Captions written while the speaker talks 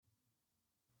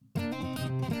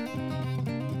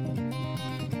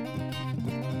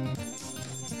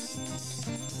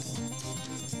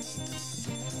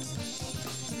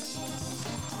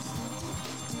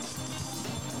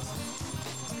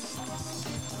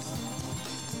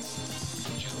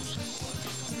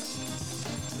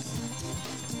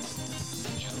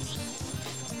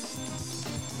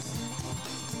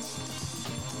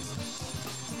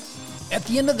At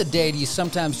the end of the day, do you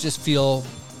sometimes just feel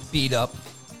beat up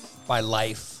by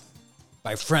life,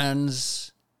 by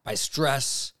friends, by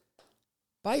stress,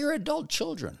 by your adult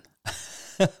children?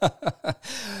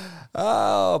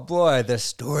 Oh boy, the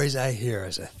stories I hear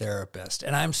as a therapist.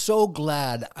 And I'm so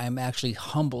glad I'm actually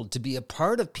humbled to be a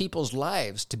part of people's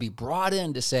lives, to be brought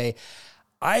in to say,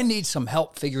 I need some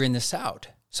help figuring this out.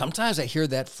 Sometimes I hear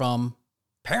that from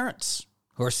parents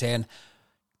who are saying,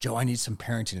 Joe, I need some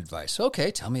parenting advice. Okay,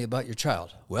 tell me about your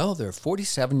child. Well, they're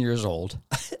 47 years old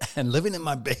and living in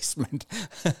my basement.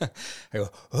 I go,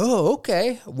 oh,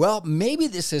 okay. Well, maybe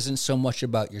this isn't so much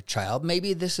about your child.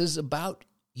 Maybe this is about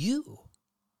you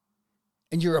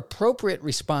and your appropriate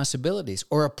responsibilities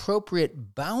or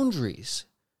appropriate boundaries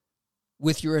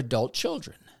with your adult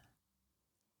children.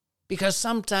 Because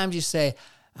sometimes you say,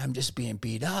 I'm just being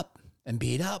beat up and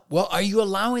beat up. Well, are you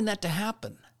allowing that to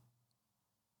happen?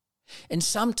 And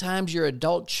sometimes your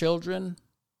adult children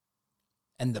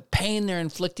and the pain they're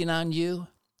inflicting on you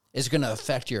is going to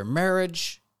affect your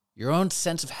marriage, your own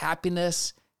sense of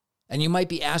happiness, and you might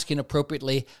be asking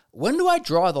appropriately, when do I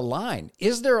draw the line?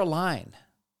 Is there a line?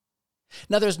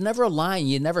 Now, there's never a line.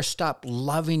 You never stop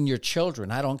loving your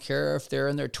children. I don't care if they're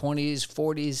in their 20s,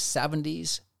 40s,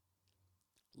 70s.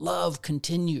 Love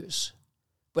continues,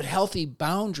 but healthy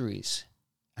boundaries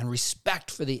and respect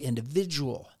for the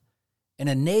individual and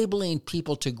enabling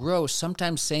people to grow,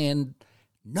 sometimes saying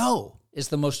no is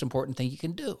the most important thing you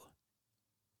can do.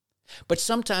 But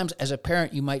sometimes as a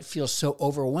parent, you might feel so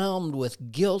overwhelmed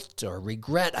with guilt or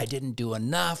regret, I didn't do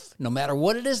enough, no matter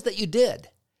what it is that you did.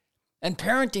 And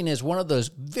parenting is one of those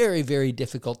very, very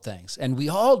difficult things. And we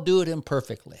all do it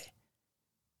imperfectly.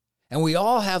 And we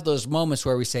all have those moments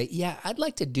where we say, yeah, I'd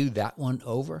like to do that one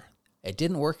over. It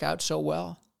didn't work out so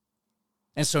well.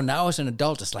 And so now as an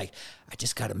adult, it's like, I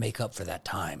just got to make up for that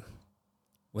time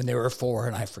when they were 4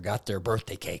 and I forgot their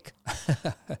birthday cake.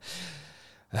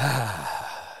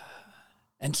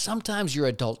 And sometimes your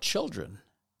adult children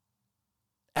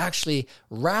actually,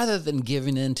 rather than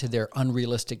giving in to their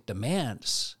unrealistic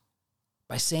demands,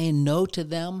 by saying no to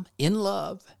them in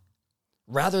love,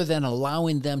 rather than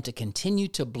allowing them to continue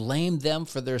to blame them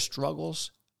for their struggles.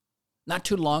 Not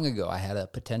too long ago, I had a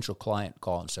potential client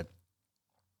call and said,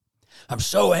 I'm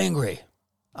so angry.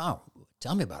 Oh,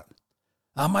 tell me about it.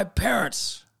 My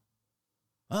parents.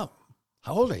 Oh,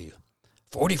 how old are you?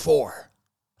 44.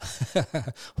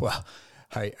 Well,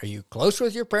 are you close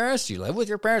with your parents? Do you live with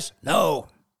your parents? No,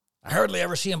 I hardly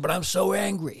ever see them, but I'm so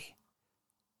angry.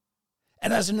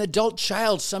 And as an adult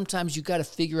child, sometimes you got to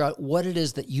figure out what it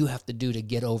is that you have to do to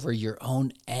get over your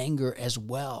own anger as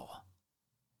well.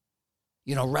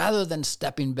 You know, rather than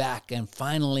stepping back and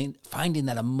finally finding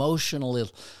that emotional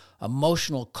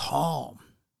calm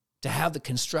to have the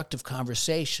constructive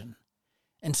conversation.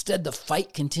 Instead, the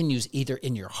fight continues either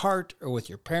in your heart or with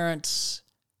your parents,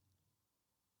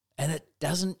 and it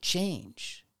doesn't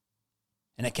change.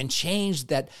 And it can change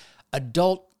that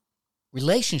adult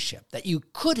relationship that you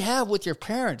could have with your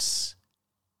parents.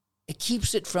 It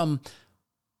keeps it from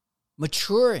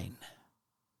maturing,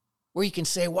 where you can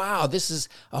say, wow, this is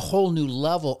a whole new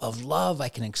level of love I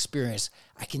can experience.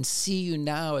 I can see you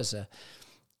now as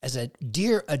a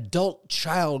dear adult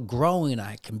child growing.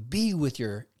 I can be with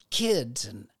your kids,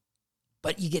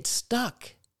 but you get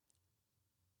stuck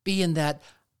being that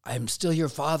I'm still your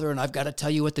father and I've got to tell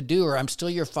you what to do, or I'm still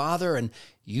your father and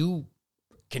you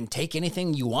can take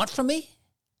anything you want from me.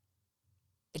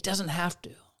 It doesn't have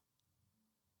to.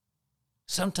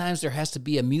 Sometimes there has to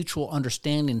be a mutual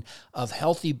understanding of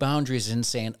healthy boundaries and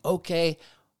saying, okay,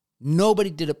 nobody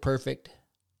did it perfect.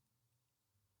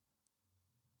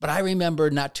 But I remember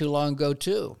not too long ago,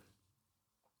 too,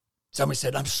 somebody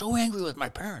said, I'm so angry with my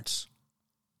parents.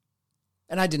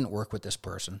 And I didn't work with this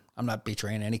person. I'm not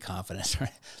betraying any confidence.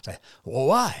 Say, well,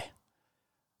 why?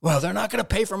 Well, they're not going to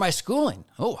pay for my schooling.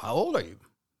 Oh, how old are you?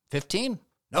 15?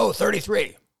 No,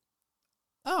 33.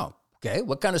 Oh, okay.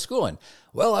 What kind of schooling?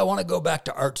 Well, I want to go back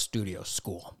to art studio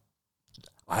school.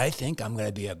 I think I'm going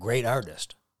to be a great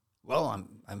artist. Well,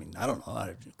 I don't know,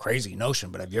 a crazy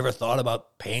notion, but have you ever thought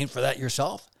about paying for that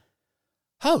yourself?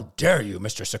 How dare you,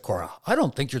 Mr. Sikora? I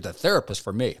don't think you're the therapist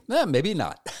for me. Maybe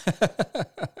not.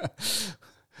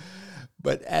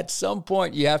 But at some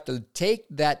point, you have to take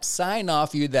that sign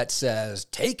off you that says,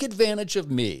 take advantage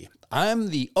of me. I'm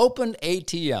the open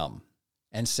ATM.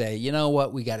 And say, you know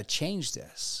what, we got to change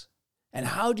this. And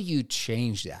how do you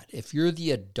change that? If you're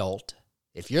the adult,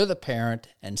 if you're the parent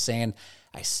and saying,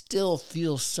 I still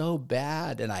feel so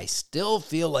bad and I still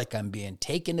feel like I'm being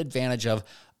taken advantage of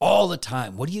all the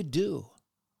time, what do you do?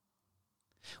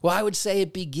 Well, I would say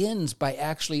it begins by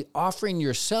actually offering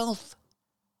yourself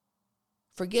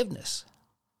forgiveness.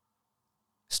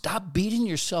 Stop beating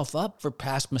yourself up for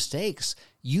past mistakes.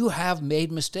 You have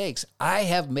made mistakes. I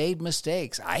have made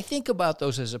mistakes. I think about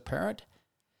those as a parent,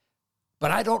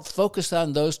 but I don't focus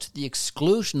on those to the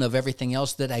exclusion of everything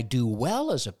else that I do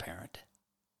well as a parent.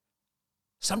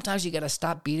 Sometimes you got to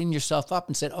stop beating yourself up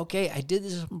and say, okay, I did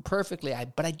this perfectly,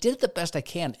 but I did it the best I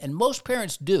can. And most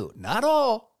parents do. Not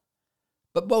all,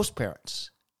 but most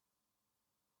parents.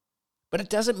 But it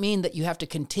doesn't mean that you have to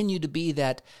continue to be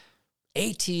that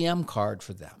ATM card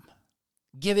for them.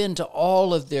 Give in to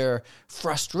all of their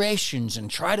frustrations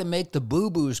and try to make the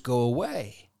boo-boos go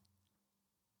away.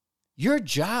 Your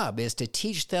job is to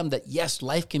teach them that, yes,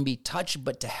 life can be touched,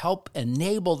 but to help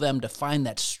enable them to find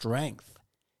that strength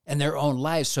in their own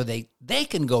lives so they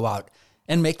can go out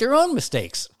and make their own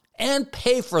mistakes and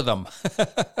pay for them.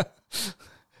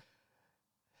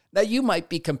 Now, you might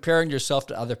be comparing yourself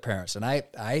to other parents, and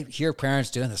I hear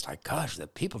parents doing this like, gosh, the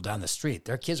people down the street,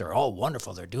 their kids are all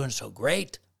wonderful. They're doing so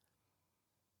great.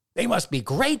 They must be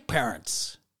great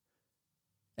parents.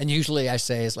 And usually I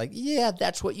say, it's like, yeah,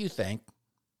 that's what you think.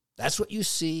 That's what you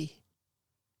see.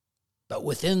 But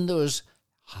within those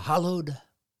hollowed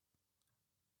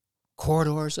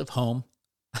corridors of home,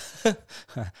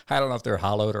 I don't know if they're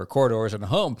hollowed or corridors in a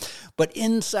home, but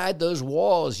inside those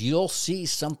walls, you'll see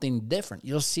something different.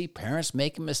 You'll see parents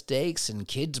making mistakes and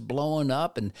kids blowing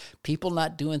up and people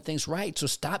not doing things right. So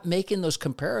stop making those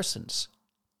comparisons.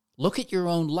 Look at your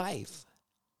own life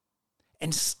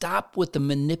and stop with the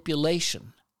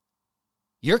manipulation.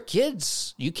 Your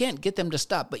kids, you can't get them to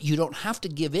stop, but you don't have to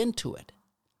give in to it.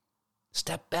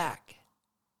 Step back.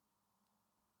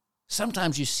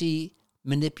 Sometimes you see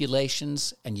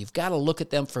manipulations, and you've got to look at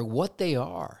them for what they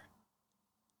are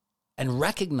and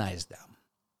recognize them.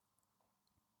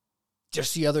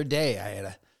 Just the other day, I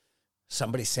had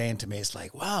somebody saying to me, it's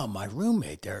like, wow, my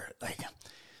roommate,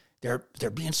 they're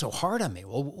being so hard on me.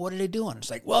 Well, what are they doing? It's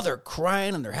like, well, they're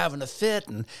crying and they're having a fit,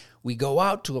 and we go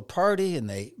out to a party and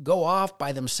they go off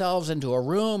by themselves into a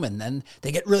room, and then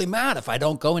they get really mad if I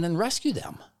don't go in and rescue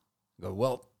them. I go,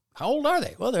 well, how old are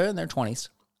they? Well, they're in their 20s.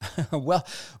 Well,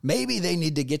 maybe they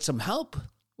need to get some help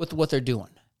with what they're doing.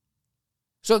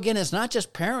 So again, it's not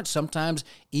just parents. Sometimes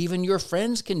even your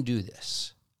friends can do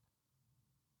this.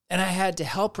 And I had to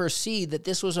help her see that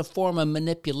this was a form of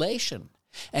manipulation.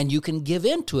 And you can give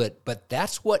into it, but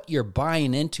that's what you're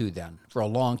buying into then for a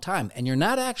long time. And you're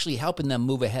not actually helping them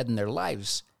move ahead in their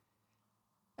lives.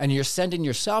 And you're sending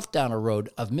yourself down a road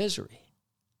of misery.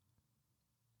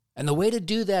 And the way to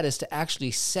do that is to actually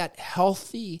set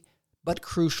healthy but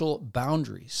crucial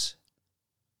boundaries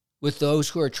with those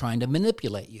who are trying to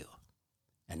manipulate you.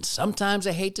 And sometimes,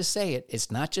 I hate to say it, it's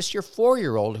not just your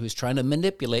 4-year-old who's trying to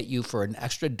manipulate you for an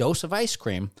extra dose of ice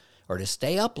cream or to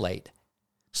stay up late.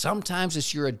 Sometimes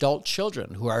it's your adult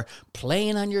children who are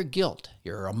playing on your guilt,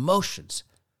 your emotions.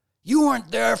 You weren't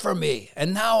there for me,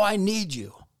 and now I need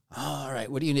you. All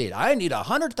right, what do you need? I need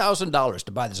 $100,000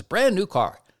 to buy this brand new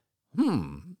car.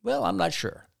 Well, I'm not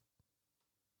sure.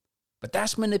 But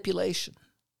that's manipulation.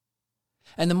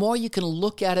 And the more you can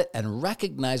look at it and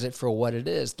recognize it for what it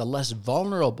is, the less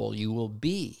vulnerable you will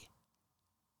be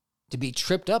to be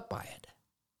tripped up by it.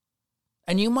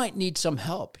 And you might need some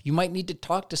help. You might need to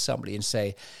talk to somebody and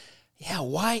say, yeah,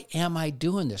 why am I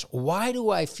doing this? Why do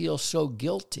I feel so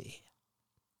guilty?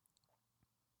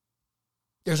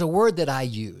 There's a word that I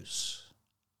use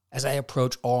as I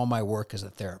approach all my work as a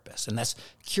therapist, and that's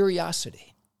curiosity.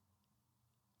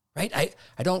 Right?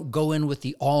 I don't go in with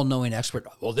the all-knowing expert,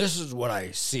 well, this is what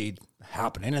I see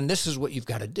happening, and this is what you've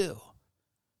got to do.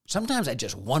 Sometimes I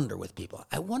just wonder with people.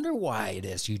 I wonder why it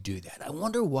is you do that. I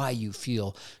wonder why you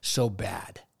feel so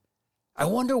bad. I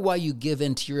wonder why you give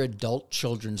in to your adult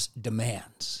children's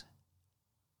demands.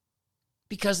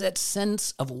 Because that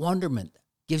sense of wonderment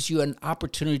gives you an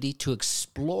opportunity to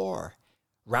explore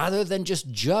rather than just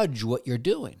judge what you're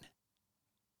doing.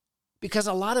 Because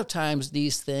a lot of times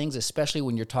these things, especially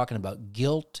when you're talking about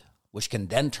guilt, which can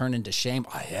then turn into shame,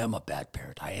 I am a bad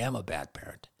parent, I am a bad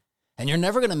parent. And you're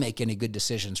never going to make any good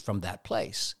decisions from that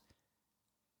place.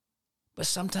 But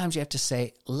sometimes you have to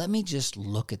say, let me just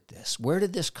look at this. Where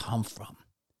did this come from?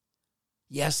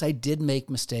 Yes, I did make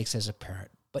mistakes as a parent,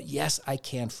 but yes, I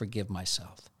can forgive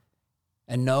myself.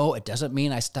 And no, it doesn't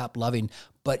mean I stop loving,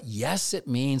 but yes, it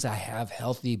means I have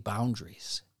healthy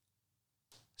boundaries.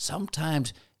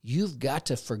 Sometimes you've got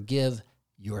to forgive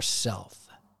yourself.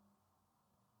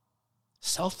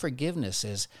 Self-forgiveness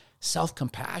is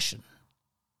self-compassion.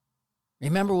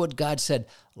 Remember what God said,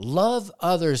 love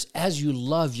others as you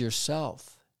love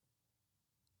yourself.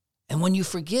 And when you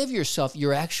forgive yourself,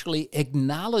 you're actually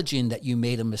acknowledging that you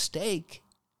made a mistake.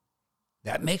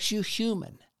 That makes you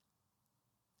human.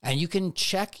 And you can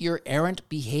check your errant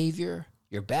behavior,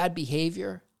 your bad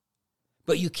behavior,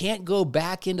 but you can't go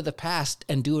back into the past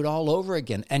and do it all over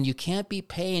again. And you can't be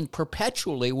paying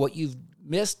perpetually what you've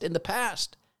missed in the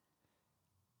past.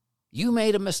 You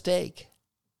made a mistake.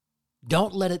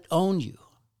 Don't let it own you.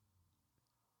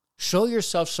 Show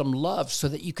yourself some love so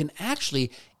that you can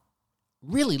actually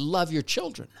really love your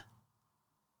children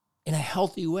in a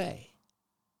healthy way.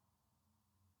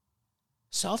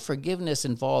 Self-forgiveness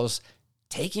involves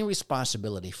taking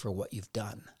responsibility for what you've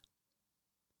done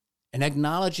and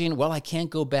acknowledging, well, I can't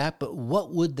go back, but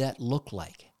what would that look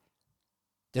like?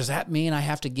 Does that mean I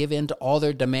have to give in to all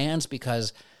their demands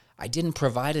because I didn't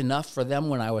provide enough for them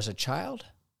when I was a child?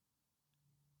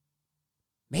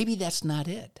 Maybe that's not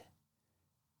it.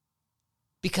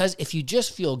 Because if you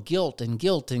just feel guilt and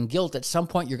guilt and guilt, at some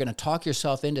point you're going to talk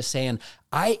yourself into saying,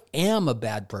 I am a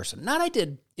bad person. Not I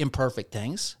did imperfect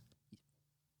things.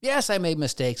 Yes, I made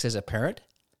mistakes as a parent.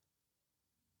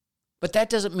 But that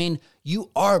doesn't mean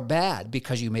you are bad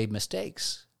because you made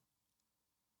mistakes.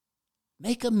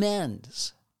 Make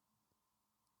amends.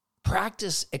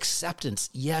 Practice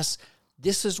acceptance. Yes,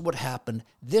 this is what happened.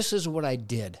 This is what I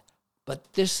did.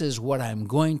 But this is what I'm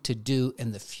going to do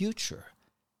in the future.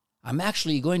 I'm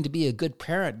actually going to be a good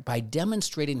parent by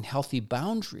demonstrating healthy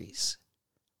boundaries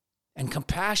and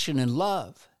compassion and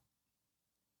love.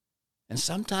 And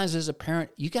sometimes as a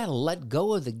parent, you got to let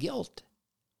go of the guilt.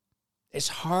 It's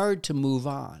hard to move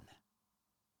on.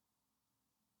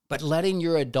 But letting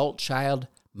your adult child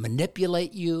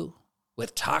manipulate you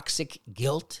with toxic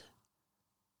guilt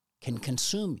can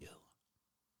consume you.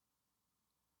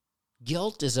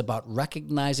 Guilt is about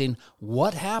recognizing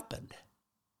what happened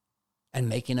and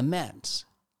making amends.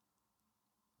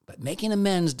 But making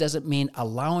amends doesn't mean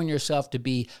allowing yourself to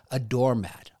be a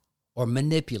doormat or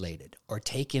manipulated or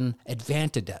taken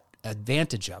advantage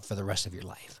of for the rest of your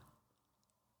life.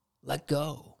 Let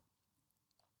go.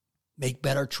 Make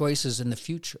better choices in the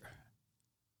future.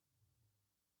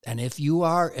 And if you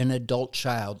are an adult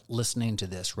child listening to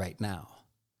this right now,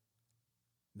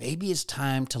 maybe it's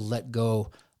time to let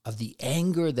go of the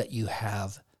anger that you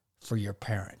have for your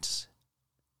parents.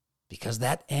 Because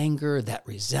that anger, that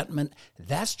resentment,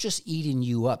 that's just eating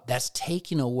you up. That's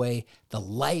taking away the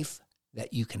life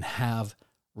that you can have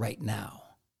right now.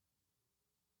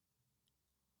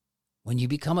 When you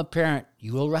become a parent,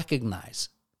 you will recognize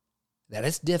that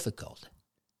it's difficult.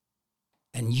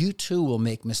 And you too will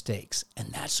make mistakes,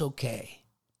 and that's okay.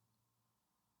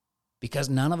 Because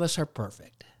none of us are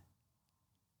perfect.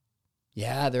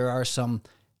 Yeah, there are some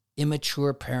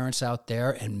immature parents out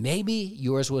there, and maybe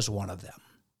yours was one of them.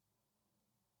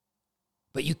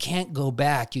 But you can't go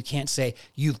back. You can't say,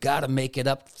 you've got to make it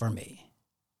up for me.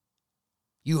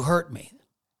 You hurt me.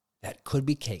 That could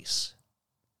be case.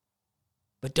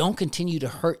 But don't continue to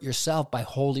hurt yourself by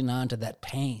holding on to that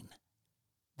pain,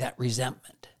 that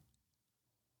resentment.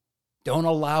 Don't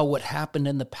allow what happened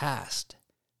in the past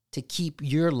to keep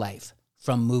your life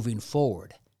from moving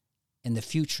forward in the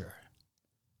future.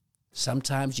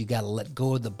 Sometimes you got to let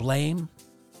go of the blame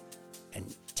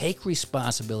and take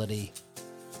responsibility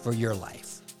for your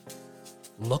life.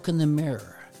 Look in the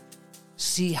mirror.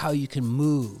 See how you can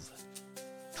move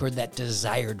toward that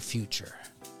desired future.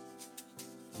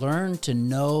 Learn to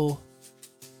know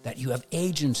that you have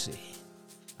agency,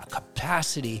 a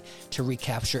capacity to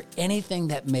recapture anything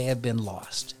that may have been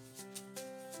lost.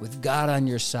 With God on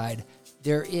your side,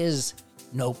 there is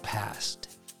no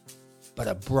past, but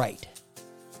a bright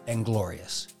and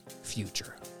glorious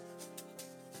future.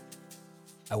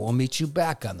 I will meet you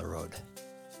back on the road.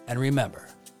 And remember,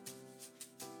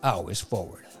 always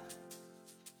forward.